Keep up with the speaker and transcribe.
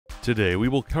Today we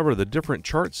will cover the different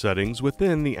chart settings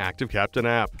within the ActiveCaptain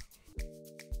app.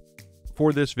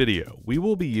 For this video, we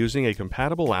will be using a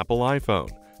compatible Apple iPhone,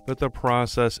 but the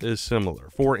process is similar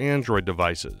for Android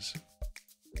devices.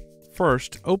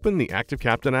 First, open the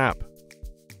ActiveCaptain app.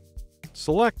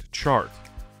 Select Chart.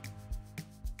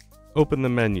 Open the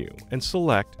menu and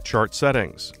select Chart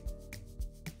Settings.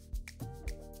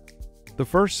 The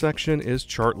first section is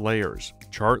Chart Layers.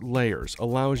 Chart Layers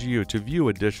allows you to view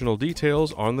additional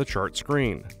details on the chart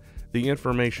screen. The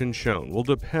information shown will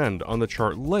depend on the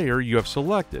chart layer you have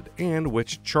selected and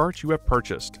which chart you have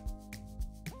purchased.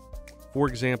 For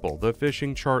example, the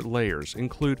fishing chart layers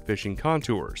include fishing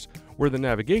contours, where the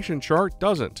navigation chart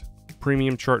doesn't.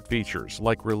 Premium chart features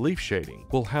like relief shading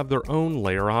will have their own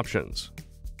layer options.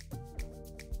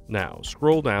 Now,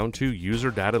 scroll down to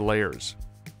User Data Layers.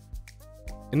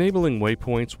 Enabling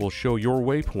waypoints will show your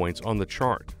waypoints on the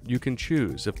chart. You can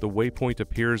choose if the waypoint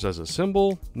appears as a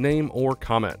symbol, name, or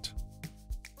comment.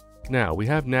 Now we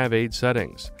have Nav Aid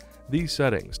settings. These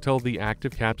settings tell the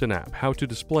ActiveCaptain app how to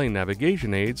display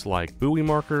navigation aids like buoy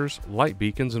markers, light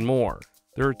beacons, and more.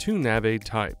 There are two Nav Aid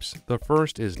types. The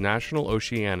first is National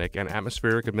Oceanic and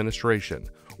Atmospheric Administration,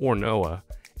 or NOAA,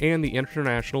 and the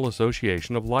International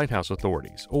Association of Lighthouse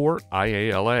Authorities, or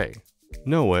IALA.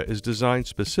 NOAA is designed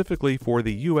specifically for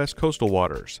the U.S. coastal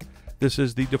waters. This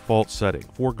is the default setting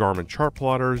for Garmin chart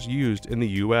plotters used in the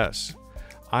U.S.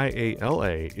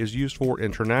 IALA is used for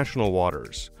international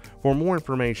waters. For more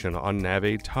information on Nav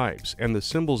Aid types and the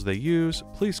symbols they use,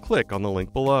 please click on the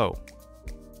link below.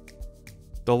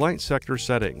 The light sector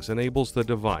settings enables the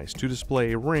device to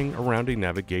display a ring around a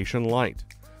navigation light.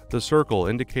 The circle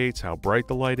indicates how bright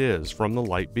the light is from the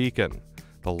light beacon.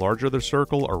 The larger the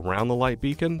circle around the light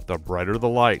beacon, the brighter the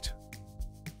light.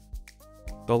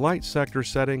 The light sector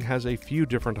setting has a few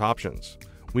different options.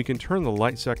 We can turn the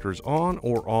light sectors on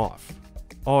or off.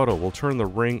 Auto will turn the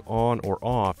ring on or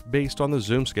off based on the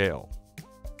zoom scale.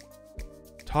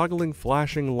 Toggling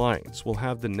flashing lights will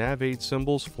have the Nav Aid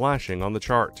symbols flashing on the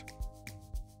chart.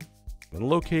 And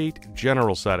locate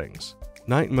General Settings.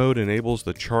 Night mode enables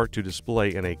the chart to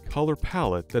display in a color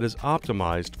palette that is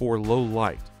optimized for low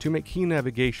light to make key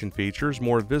navigation features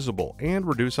more visible and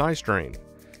reduce eye strain.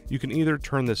 You can either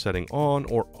turn this setting on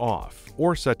or off,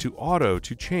 or set to auto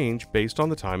to change based on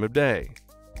the time of day.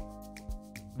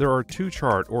 There are two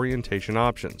chart orientation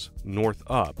options. North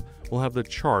up will have the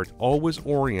chart always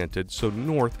oriented so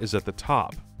north is at the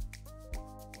top.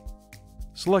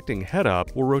 Selecting head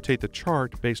up will rotate the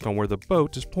chart based on where the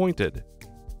boat is pointed.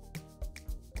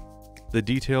 The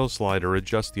detail slider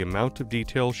adjusts the amount of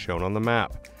detail shown on the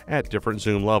map at different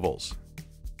zoom levels.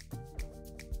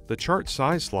 The chart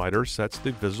size slider sets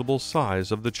the visible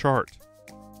size of the chart.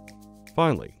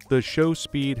 Finally, the Show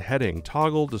Speed Heading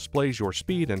toggle displays your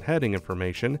speed and heading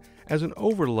information as an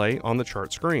overlay on the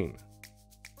chart screen.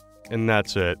 And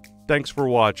that's it. Thanks for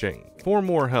watching. For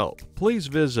more help, please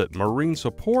visit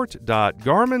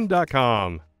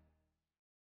marinesupport.garmin.com.